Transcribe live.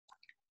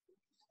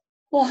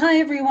Well, hi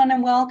everyone,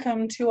 and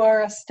welcome to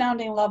our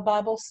Astounding Love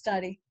Bible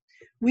study.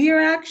 We are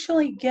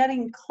actually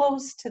getting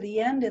close to the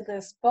end of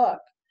this book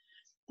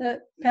that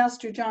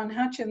Pastor John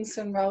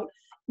Hutchinson wrote.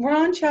 We're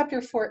on chapter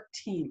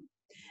 14.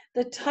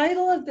 The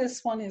title of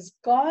this one is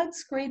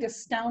God's Great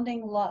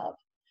Astounding Love,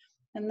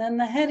 and then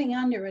the heading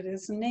under it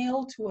is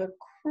Nailed to a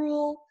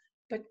Cruel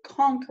but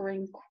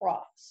Conquering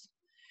Cross.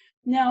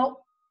 Now,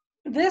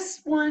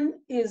 this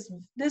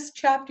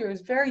chapter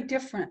is very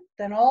different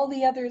than all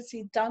the others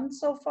he's done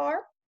so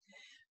far.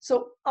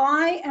 So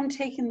I am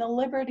taking the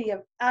liberty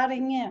of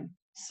adding in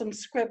some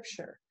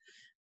scripture.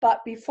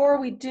 But before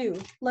we do,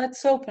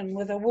 let's open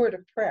with a word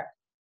of prayer.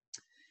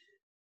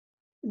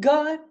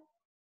 God,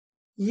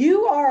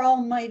 you are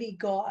Almighty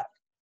God.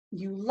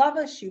 You love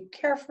us, you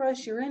care for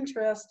us, you're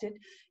interested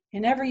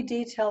in every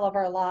detail of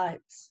our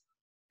lives.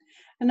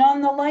 And on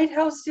the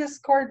Lighthouse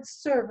Discord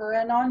server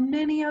and on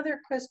many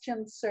other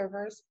Christian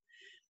servers,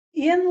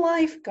 in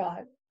life,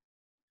 God,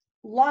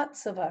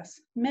 lots of us,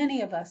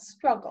 many of us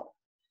struggle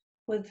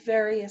with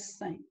various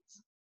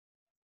things.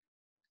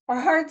 Our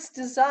heart's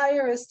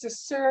desire is to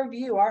serve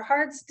you. Our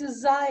heart's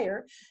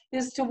desire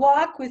is to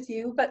walk with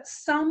you, but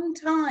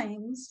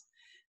sometimes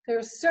there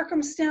are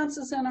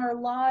circumstances in our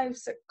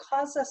lives that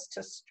cause us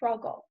to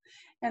struggle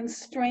and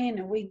strain,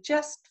 and we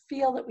just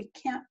feel that we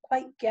can't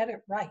quite get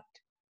it right.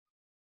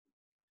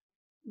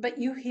 But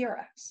you hear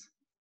us.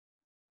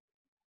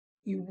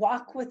 You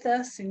walk with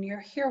us and you're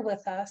here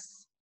with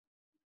us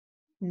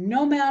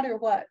no matter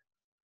what.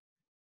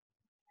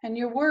 And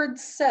your word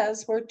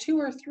says where two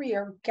or three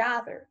are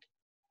gathered,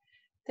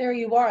 there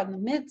you are in the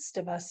midst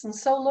of us. And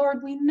so,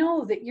 Lord, we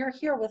know that you're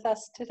here with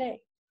us today.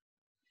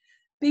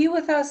 Be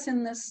with us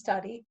in this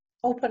study.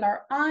 Open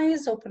our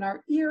eyes, open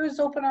our ears,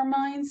 open our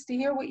minds to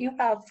hear what you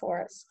have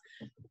for us.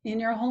 In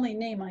your holy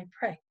name I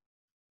pray.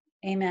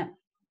 Amen.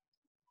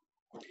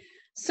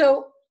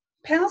 So,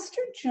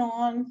 Pastor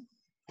John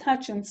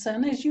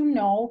Hutchinson, as you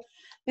know,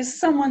 is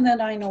someone that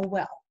I know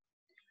well.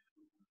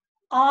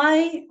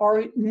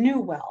 Knew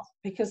well,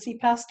 because he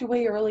passed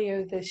away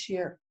earlier this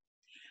year.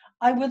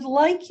 I would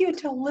like you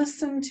to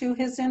listen to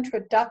his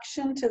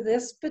introduction to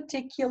this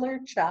particular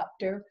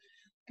chapter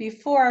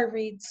before I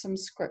read some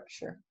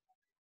scripture.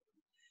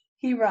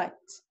 He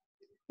writes,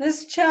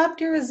 this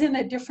chapter is in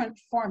a different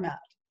format.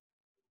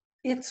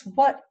 It's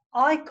what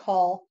I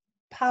call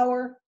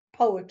power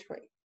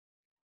poetry.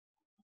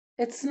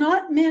 It's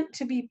not meant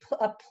to be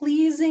a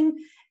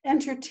pleasing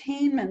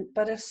entertainment,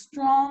 but a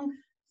strong,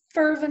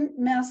 fervent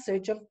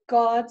message of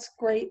God's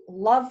great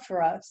love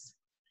for us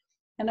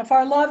and of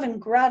our love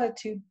and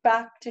gratitude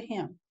back to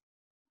him.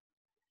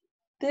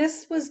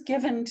 This was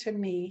given to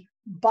me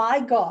by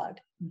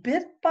God,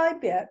 bit by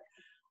bit,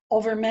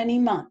 over many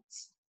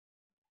months,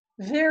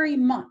 very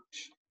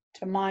much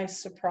to my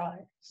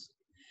surprise.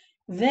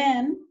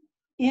 Then,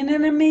 in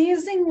an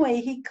amazing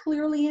way, he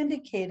clearly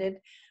indicated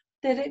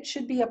that it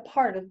should be a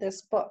part of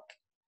this book.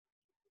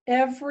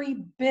 Every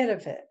bit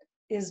of it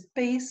is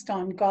based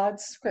on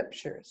God's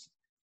scriptures.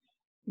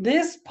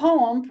 This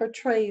poem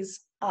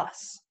portrays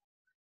us,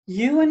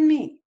 you and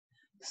me,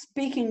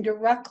 speaking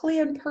directly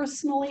and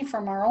personally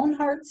from our own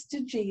hearts to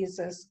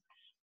Jesus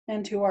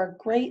and to our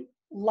great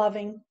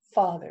loving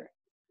Father.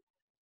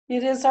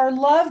 It is our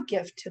love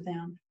gift to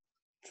them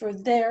for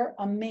their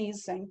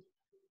amazing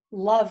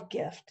love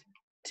gift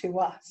to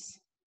us.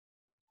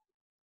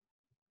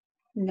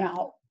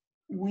 Now,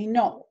 we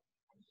know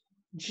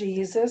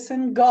Jesus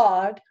and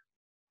God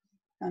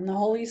and the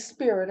Holy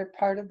Spirit are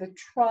part of the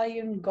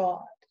triune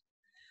God.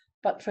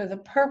 But for the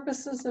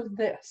purposes of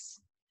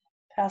this,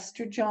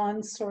 Pastor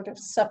John sort of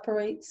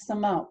separates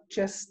them out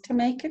just to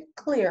make it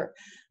clear,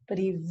 but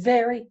he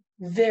very,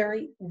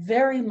 very,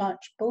 very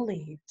much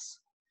believes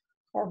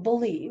or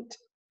believed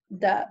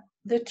that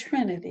the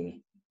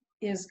Trinity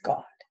is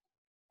God.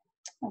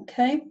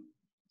 Okay?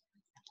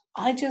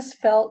 I just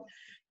felt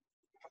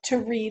to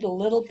read a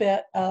little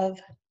bit of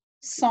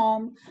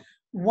Psalm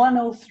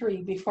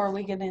 103 before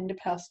we get into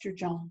Pastor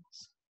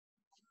John's.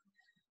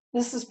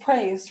 This is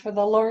praise for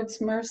the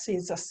Lord's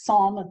mercies, a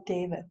psalm of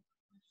David.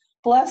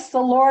 Bless the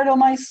Lord, O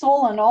my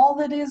soul, and all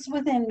that is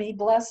within me.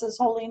 Bless his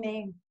holy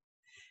name.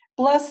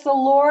 Bless the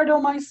Lord,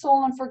 O my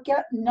soul, and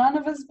forget none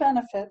of his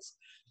benefits,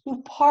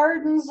 who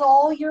pardons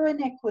all your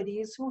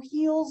iniquities, who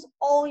heals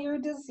all your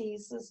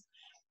diseases,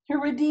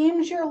 who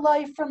redeems your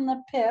life from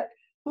the pit,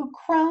 who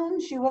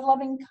crowns you with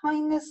loving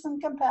kindness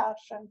and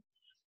compassion,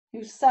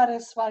 who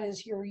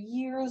satisfies your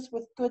years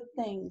with good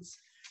things,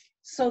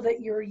 so that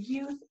your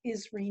youth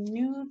is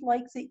renewed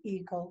like the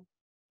eagle.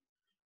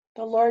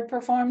 The Lord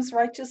performs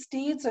righteous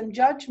deeds and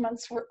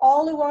judgments for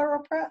all who are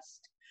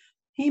oppressed.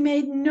 He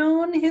made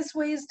known his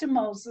ways to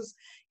Moses,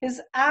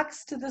 his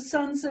acts to the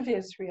sons of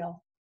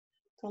Israel.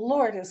 The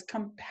Lord is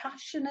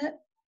compassionate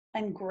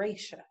and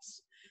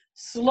gracious,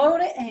 slow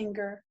to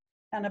anger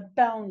and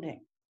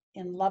abounding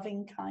in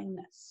loving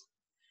kindness.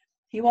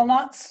 He will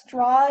not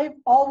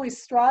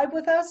always strive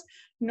with us,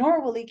 nor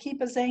will he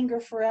keep his anger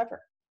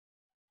forever.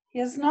 He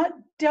has not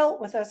dealt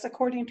with us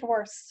according to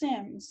our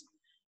sins,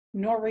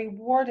 nor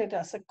rewarded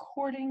us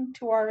according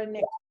to our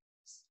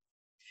iniquities.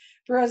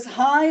 For as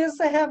high as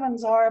the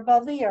heavens are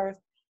above the earth,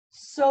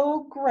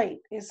 so great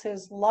is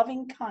his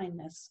loving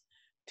kindness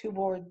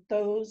toward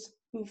those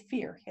who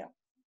fear him.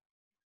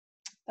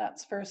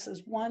 That's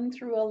verses 1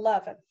 through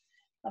 11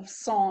 of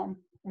Psalm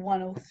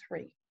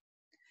 103.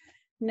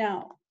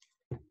 Now,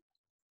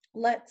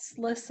 let's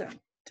listen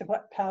to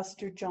what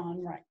Pastor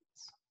John writes.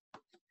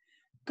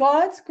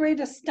 God's great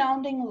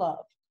astounding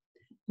love,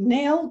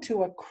 nailed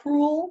to a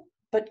cruel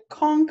but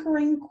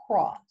conquering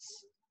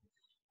cross.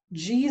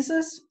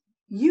 Jesus,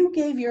 you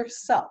gave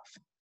yourself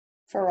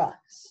for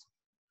us.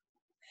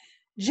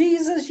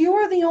 Jesus, you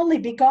are the only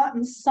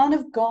begotten Son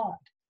of God,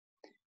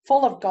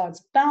 full of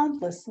God's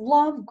boundless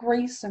love,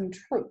 grace, and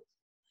truth.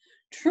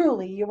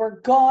 Truly, you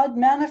are God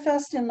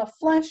manifest in the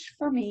flesh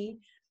for me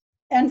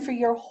and for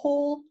your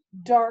whole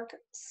dark,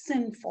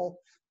 sinful,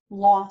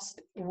 lost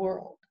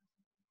world.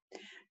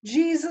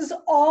 Jesus,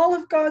 all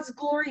of God's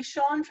glory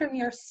shone from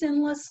your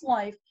sinless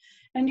life,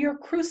 and your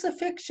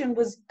crucifixion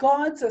was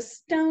God's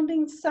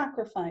astounding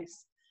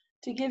sacrifice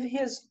to give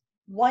his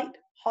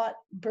white-hot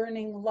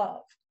burning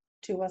love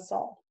to us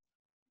all.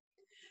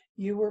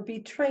 You were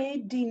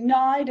betrayed,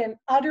 denied, and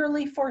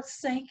utterly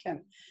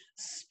forsaken,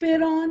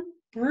 spit on,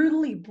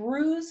 brutally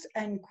bruised,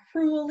 and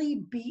cruelly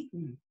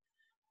beaten,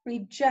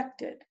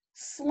 rejected,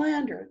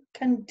 slandered,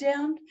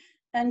 condemned,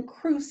 and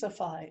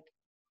crucified.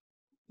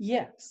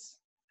 Yes,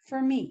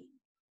 for me,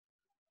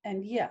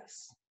 and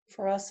yes,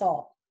 for us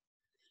all.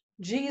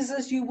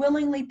 Jesus, you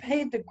willingly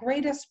paid the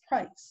greatest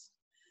price.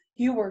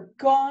 You were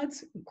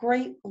God's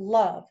great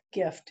love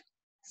gift,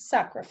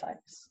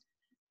 sacrifice,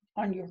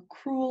 on your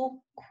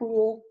cruel,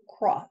 cruel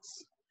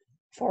cross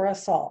for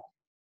us all.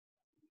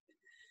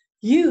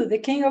 You, the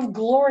King of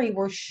glory,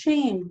 were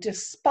shamed,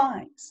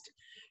 despised,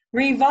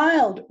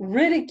 reviled,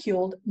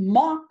 ridiculed,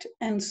 mocked,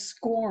 and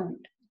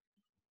scorned,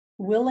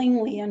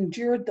 willingly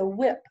endured the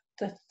whip,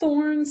 the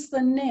thorns,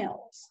 the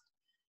nails,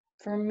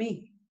 for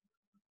me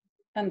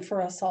and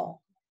for us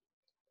all.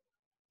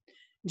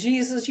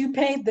 Jesus, you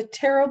paid the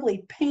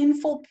terribly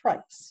painful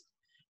price.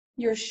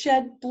 Your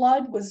shed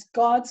blood was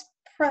God's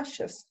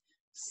precious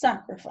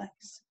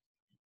sacrifice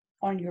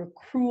on your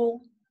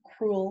cruel,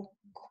 cruel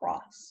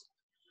cross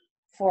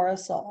for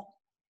us all.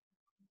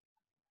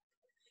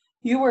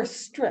 You were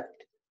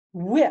stripped,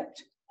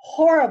 whipped,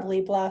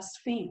 horribly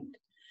blasphemed,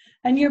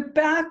 and your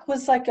back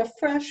was like a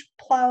fresh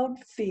plowed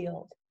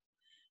field.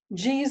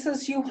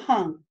 Jesus, you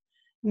hung,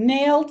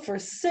 nailed for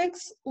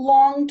 6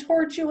 long,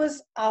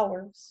 tortuous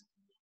hours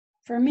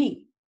for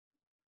me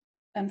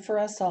and for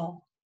us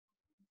all.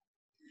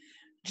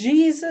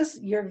 Jesus,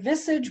 your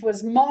visage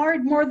was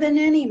marred more than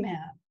any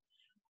man.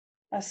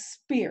 A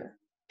spear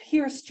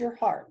pierced your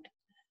heart.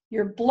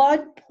 Your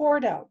blood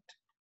poured out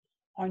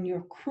on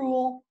your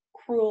cruel,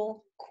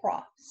 cruel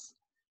cross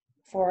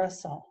for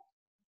us all.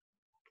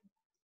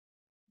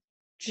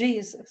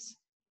 Jesus,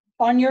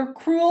 on your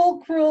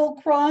cruel, cruel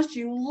cross,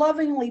 you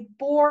lovingly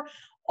bore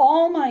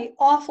all my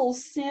awful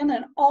sin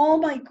and all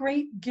my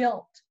great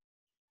guilt.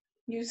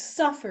 You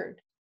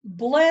suffered,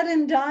 bled,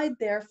 and died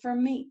there for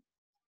me,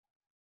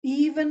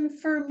 even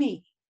for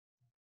me,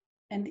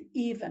 and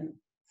even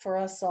for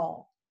us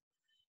all.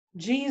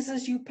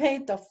 Jesus, you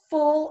paid the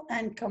full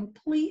and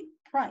complete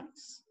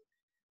price.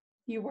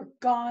 You were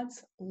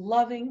God's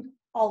loving,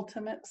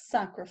 ultimate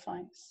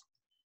sacrifice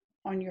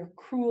on your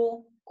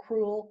cruel,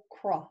 cruel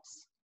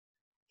cross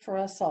for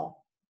us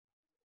all.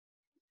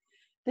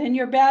 Then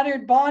your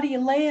battered body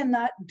lay in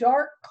that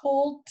dark,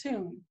 cold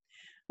tomb,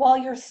 while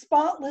your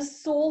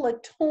spotless soul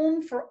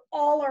atoned for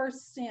all our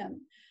sin,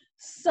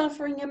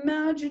 suffering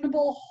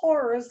imaginable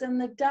horrors in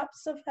the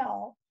depths of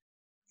hell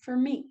for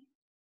me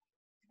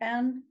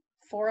and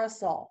for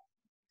us all.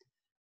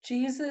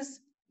 Jesus,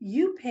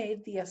 you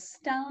paid the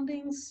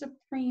astounding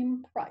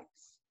supreme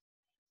price.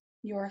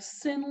 Your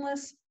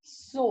sinless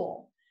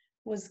soul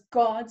was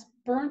God's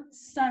burnt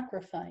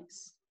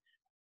sacrifice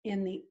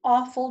in the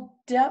awful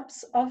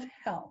depths of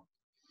hell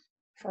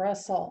for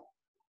us all.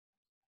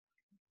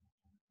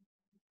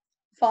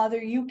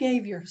 Father, you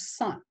gave your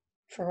Son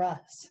for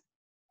us.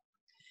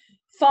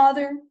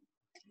 Father,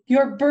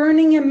 your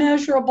burning,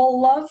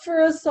 immeasurable love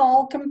for us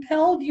all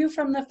compelled you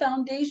from the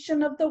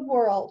foundation of the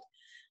world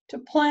to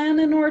plan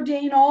and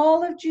ordain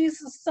all of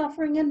Jesus'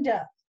 suffering and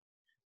death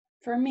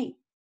for me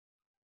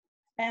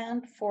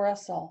and for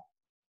us all.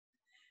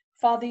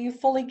 Father, you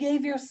fully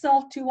gave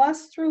yourself to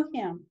us through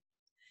him,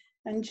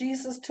 and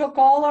Jesus took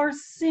all our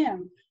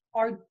sin,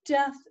 our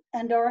death,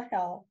 and our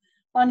hell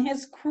on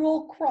his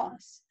cruel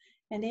cross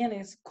and in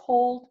his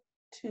cold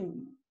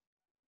tomb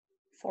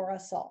for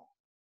us all.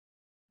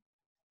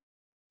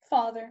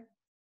 Father,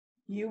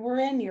 you were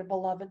in your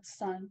beloved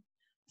Son,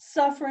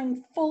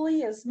 suffering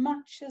fully as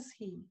much as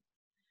he,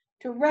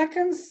 to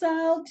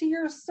reconcile to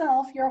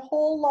yourself your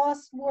whole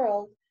lost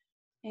world,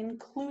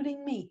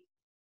 including me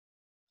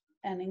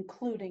and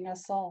including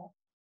us all.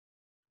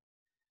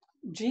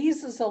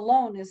 Jesus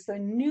alone is the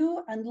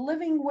new and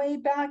living way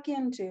back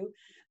into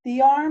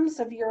the arms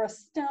of your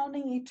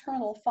astounding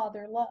eternal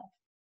Father love.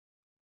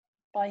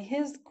 By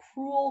his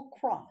cruel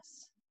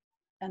cross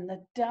and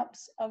the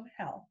depths of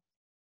hell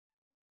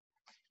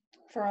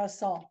for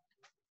us all.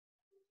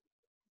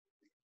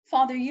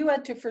 Father, you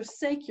had to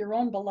forsake your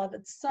own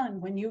beloved Son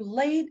when you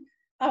laid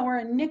our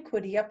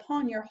iniquity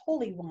upon your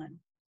Holy One.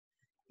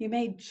 You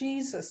made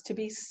Jesus to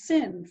be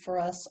sin for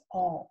us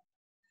all.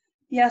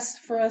 Yes,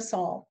 for us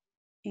all,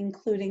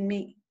 including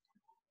me.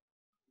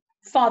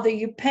 Father,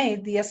 you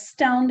paid the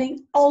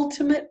astounding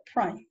ultimate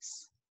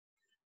price.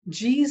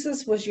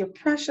 Jesus was your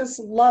precious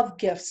love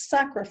gift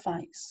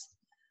sacrifice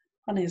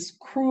on his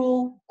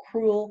cruel,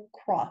 cruel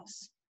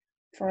cross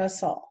for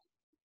us all.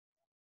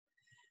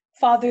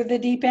 Father, the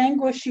deep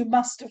anguish you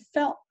must have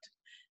felt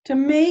to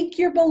make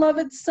your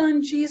beloved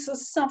Son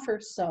Jesus suffer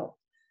so,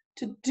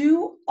 to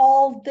do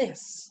all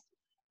this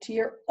to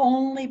your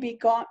only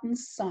begotten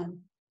Son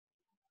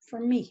for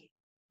me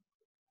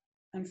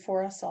and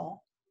for us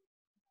all.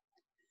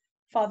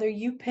 Father,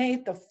 you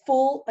paid the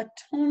full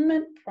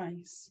atonement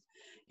price.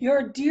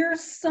 Your dear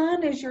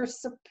Son is your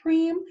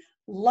supreme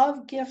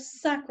love gift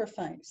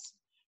sacrifice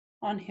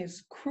on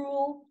his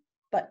cruel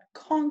but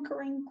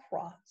conquering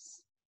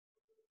cross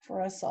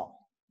for us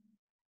all.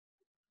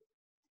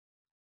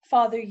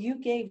 Father, you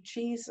gave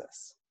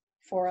Jesus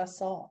for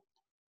us all.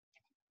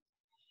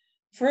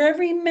 For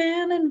every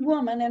man and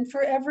woman and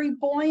for every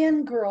boy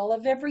and girl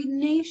of every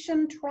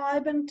nation,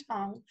 tribe, and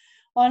tongue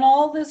on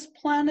all this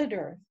planet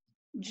Earth,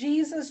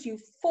 Jesus, you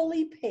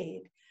fully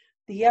paid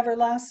the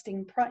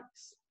everlasting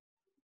price,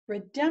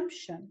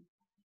 redemption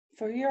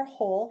for your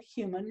whole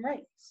human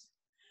race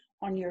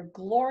on your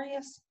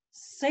glorious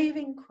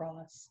saving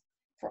cross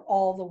for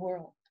all the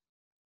world.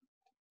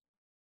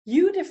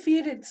 You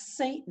defeated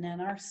Satan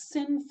and our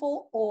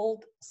sinful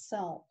old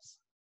selves,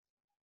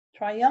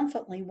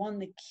 triumphantly won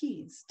the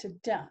keys to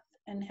death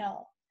and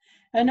hell,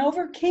 and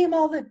overcame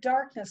all the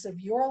darkness of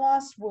your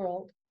lost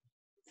world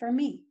for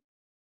me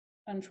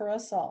and for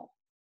us all.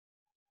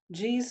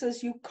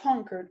 Jesus, you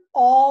conquered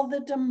all the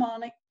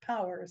demonic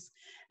powers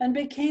and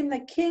became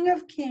the King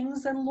of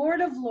Kings and Lord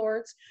of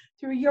Lords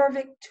through your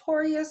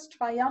victorious,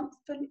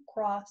 triumphant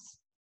cross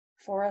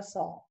for us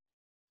all.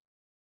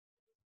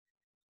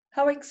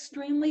 How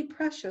extremely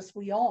precious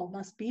we all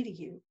must be to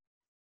you.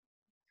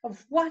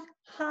 Of what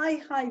high,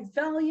 high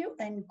value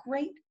and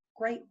great,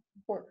 great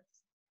worth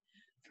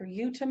for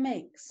you to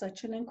make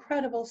such an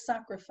incredible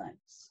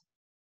sacrifice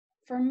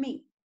for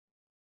me,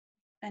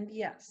 and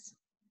yes,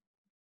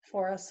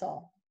 for us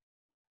all.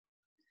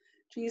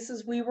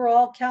 Jesus, we were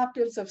all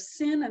captives of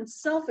sin and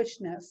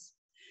selfishness,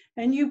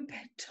 and you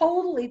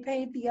totally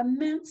paid the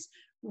immense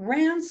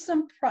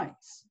ransom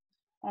price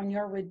on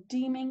your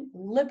redeeming,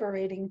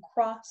 liberating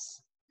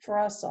cross for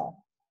us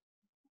all.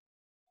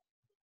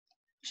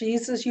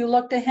 Jesus, you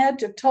looked ahead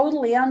to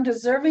totally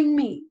undeserving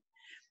me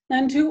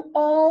and to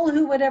all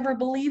who would ever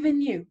believe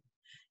in you.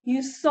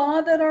 You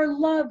saw that our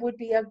love would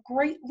be a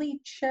greatly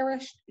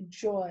cherished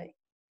joy.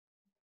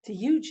 To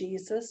you,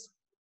 Jesus,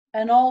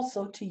 and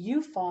also to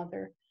you,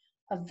 Father,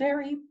 a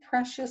very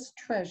precious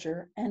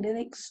treasure and an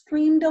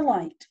extreme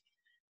delight,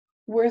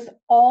 worth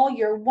all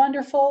your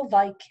wonderful,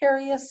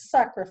 vicarious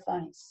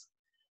sacrifice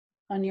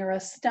on your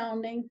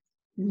astounding,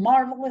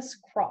 marvelous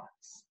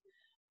cross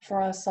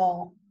for us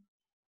all.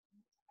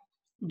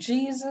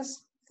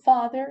 Jesus,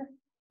 Father,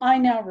 I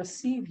now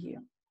receive you.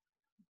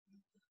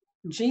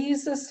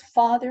 Jesus,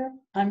 Father,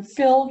 I'm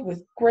filled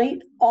with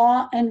great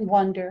awe and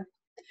wonder,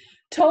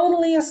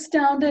 totally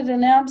astounded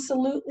and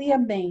absolutely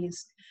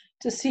amazed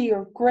to see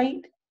your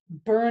great,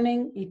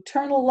 burning,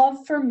 eternal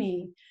love for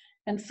me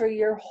and for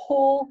your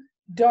whole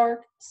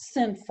dark,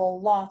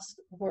 sinful, lost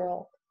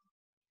world.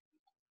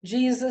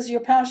 Jesus,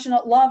 your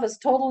passionate love has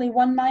totally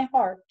won my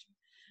heart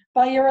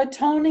by your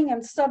atoning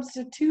and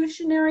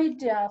substitutionary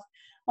death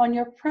on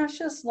your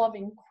precious,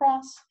 loving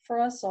cross for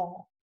us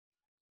all.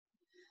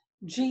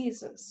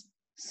 Jesus,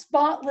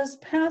 spotless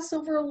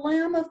Passover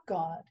Lamb of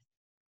God,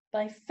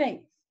 by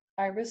faith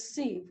I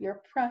receive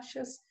your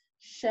precious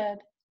shed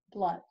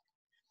blood.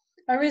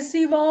 I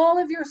receive all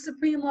of your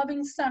supreme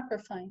loving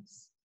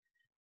sacrifice,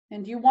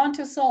 and you want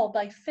us all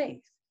by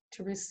faith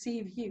to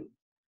receive you.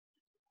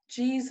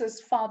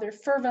 Jesus, Father,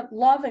 fervent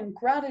love and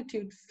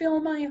gratitude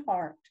fill my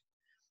heart,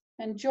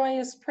 and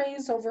joyous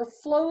praise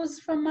overflows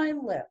from my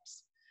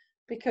lips,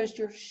 because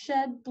your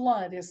shed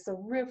blood is the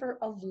river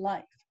of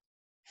life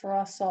for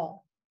us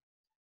all.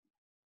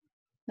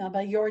 Now,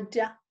 by your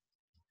death,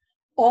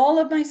 all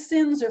of my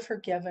sins are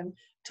forgiven,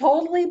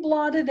 totally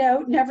blotted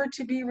out, never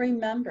to be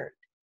remembered.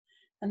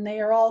 And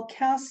they are all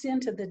cast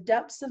into the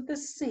depths of the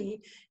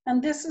sea,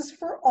 and this is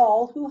for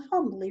all who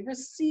humbly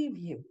receive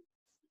you.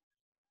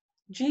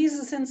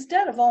 Jesus,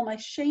 instead of all my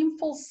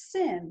shameful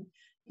sin,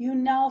 you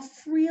now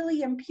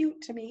freely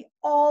impute to me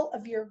all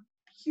of your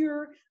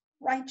pure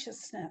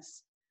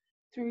righteousness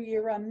through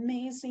your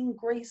amazing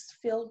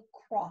grace-filled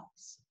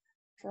cross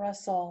for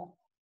us all.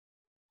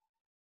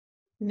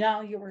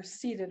 Now you are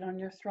seated on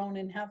your throne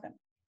in heaven,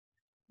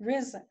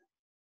 risen,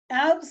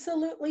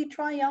 absolutely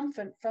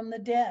triumphant from the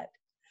dead.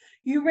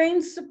 You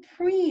reign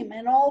supreme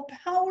in all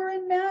power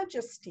and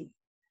majesty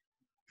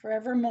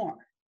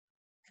forevermore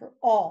for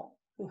all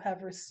who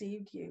have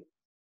received you.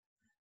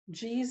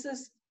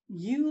 Jesus,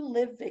 you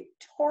live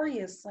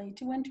victoriously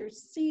to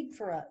intercede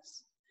for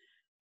us.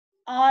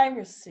 I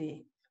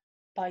receive,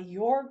 by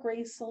your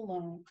grace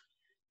alone,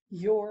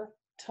 your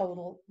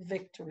total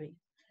victory,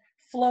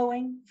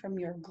 flowing from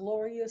your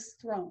glorious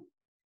throne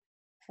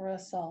for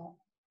us all.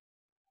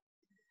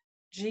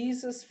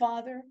 Jesus,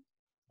 Father,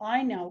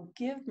 I now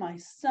give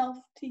myself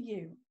to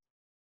you.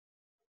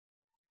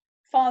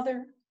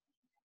 Father,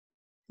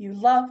 you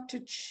love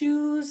to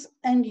choose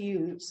and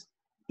use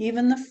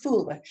even the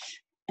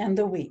foolish and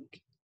the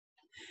weak,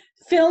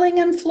 filling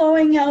and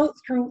flowing out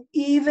through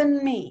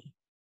even me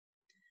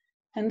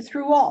and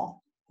through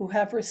all who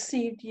have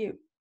received you.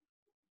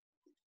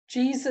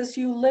 Jesus,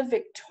 you live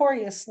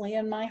victoriously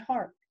in my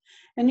heart,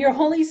 and your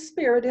Holy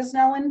Spirit is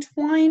now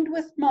entwined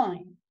with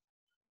mine.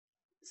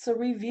 So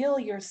reveal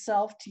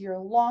yourself to your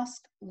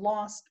lost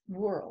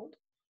world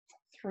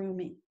through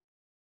me.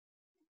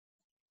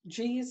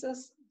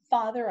 Jesus,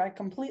 Father, I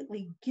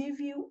completely give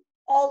you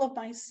all of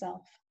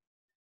myself,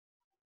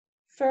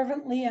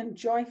 fervently and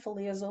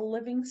joyfully as a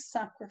living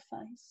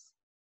sacrifice.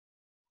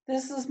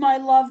 This is my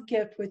love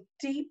gift with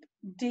deep,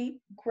 deep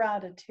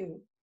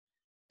gratitude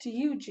to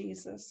you,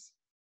 Jesus,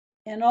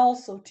 and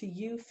also to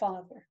you,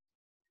 Father.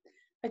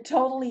 I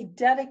totally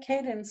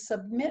dedicate and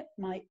submit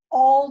my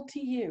all to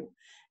you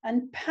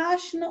and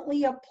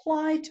passionately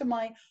apply to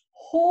my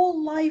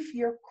whole life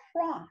your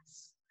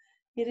cross.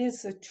 It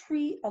is a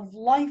tree of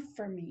life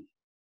for me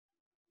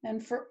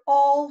and for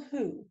all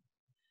who,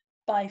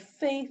 by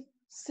faith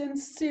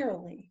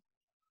sincerely,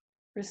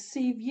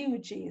 receive you,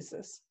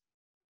 Jesus,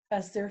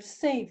 as their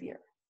Savior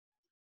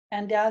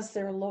and as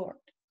their Lord.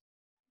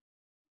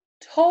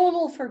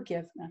 Total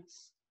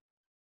forgiveness,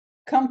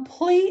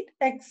 complete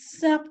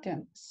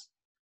acceptance,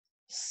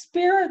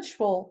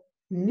 spiritual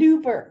new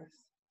birth,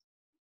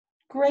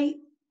 great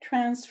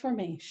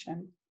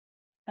transformation,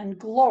 and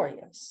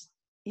glorious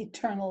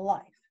eternal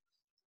life.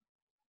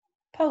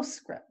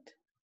 Postscript,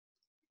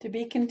 to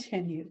be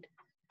continued,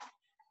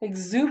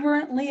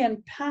 exuberantly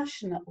and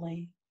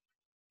passionately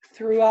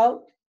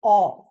throughout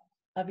all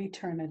of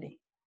eternity.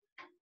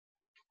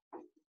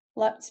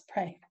 Let's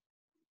pray.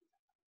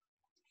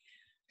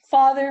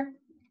 Father,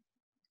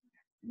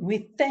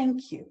 we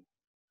thank you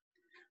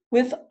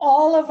with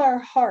all of our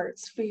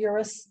hearts for your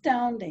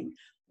astounding,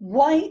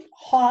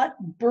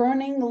 white-hot,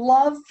 burning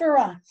love for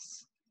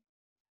us,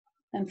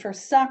 and for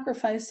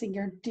sacrificing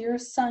your dear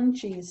Son,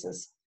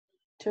 Jesus,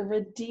 to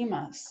redeem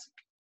us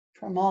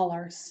from all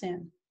our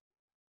sin.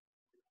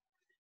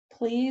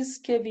 Please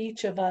give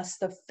each of us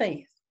the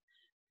faith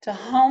to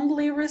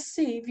humbly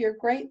receive your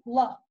great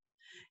love,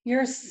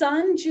 your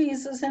Son,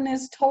 Jesus, and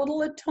his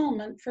total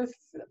atonement for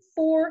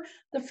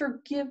the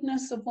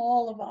forgiveness of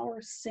all of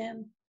our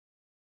sin.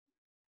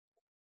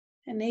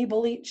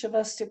 Enable each of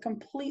us to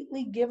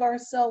completely give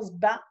ourselves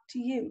back to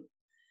you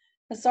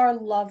as our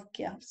love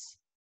gifts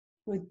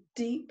with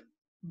deep,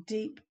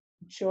 deep,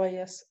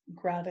 joyous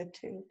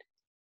gratitude.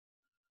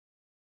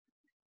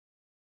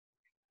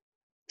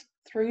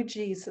 Through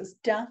Jesus'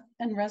 death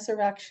and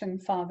resurrection,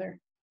 Father,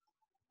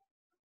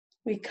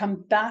 we come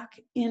back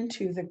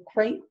into the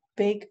great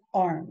big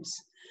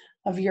arms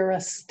of your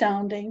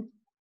astounding,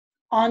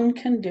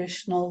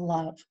 unconditional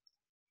love.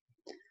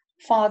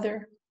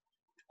 Father,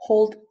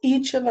 hold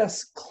each of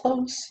us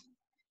close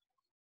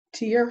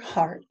to your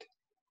heart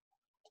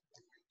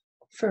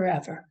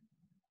forever.